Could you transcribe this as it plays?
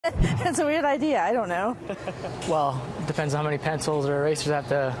It's a weird idea. I don't know. Well, it depends on how many pencils or erasers I have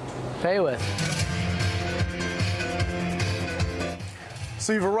to pay with.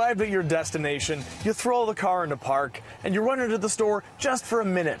 So you've arrived at your destination, you throw the car into park, and you run into the store just for a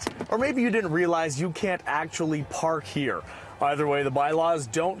minute. Or maybe you didn't realize you can't actually park here. Either way, the bylaws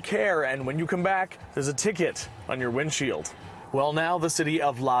don't care, and when you come back, there's a ticket on your windshield. Well, now the city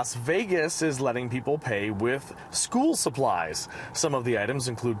of Las Vegas is letting people pay with school supplies. Some of the items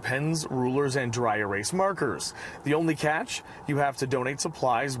include pens, rulers, and dry erase markers. The only catch, you have to donate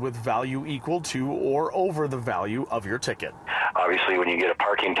supplies with value equal to or over the value of your ticket. Obviously, when you get a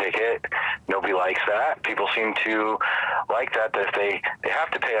parking ticket, nobody likes that. People seem to like that if they have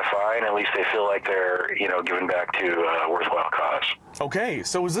to pay a fine, at least they feel like they're, giving back to a worthwhile cause. Okay,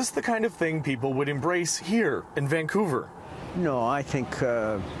 so is this the kind of thing people would embrace here in Vancouver? No, I think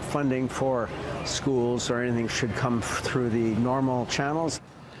funding for schools or anything should come through the normal channels.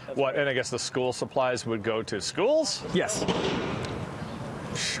 What, and I guess the school supplies would go to schools? Yes.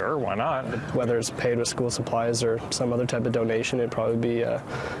 Sure, why not? Whether it's paid with school supplies or some other type of donation, it'd probably be,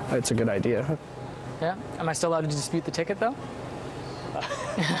 it's a good idea. Yeah. Am I still allowed to dispute the ticket, though?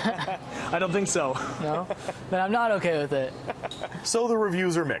 I don't think so. No? Then I'm not okay with it. So the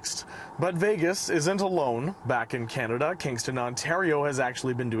reviews are mixed. But Vegas isn't alone. Back in Canada, Kingston, Ontario has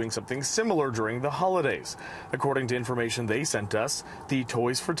actually been doing something similar during the holidays. According to information they sent us, the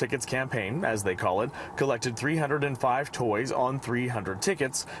Toys for Tickets campaign, as they call it, collected 305 toys on 300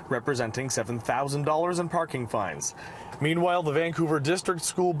 tickets, representing $7,000 in parking fines. Meanwhile, the Vancouver District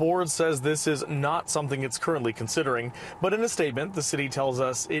School Board says this is not something it's currently considering, but in a statement, the city tells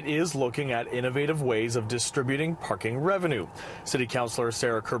us it is looking at innovative ways of distributing parking revenue. City Councillor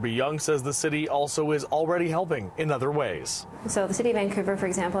Sarah Kirby-Young says the city also is already helping in other ways. So the City of Vancouver, for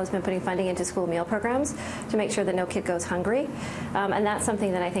example, has been putting funding into school meal programs to make sure that no kid goes hungry, and that's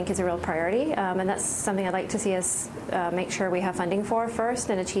something that I think is a real priority, and that's something I'd like to see us make sure we have funding for first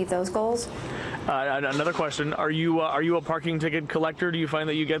and achieve those goals. Another question, are you a parking ticket collector? Do you find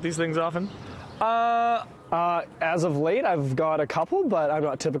that you get these things often? As of late, I've got a couple, but I'm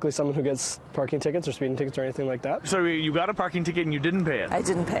not typically someone who gets parking tickets or speeding tickets or anything like that. So you got a parking ticket and you didn't pay it? I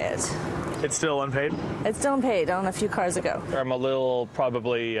didn't pay it. It's still unpaid? It's still unpaid on a few cars ago. I'm a little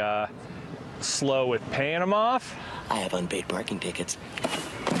probably slow with paying them off. I have unpaid parking tickets.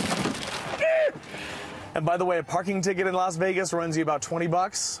 And by the way, a parking ticket in Las Vegas runs you about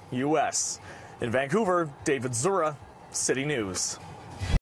 $20 US. In Vancouver, David Zura, City News.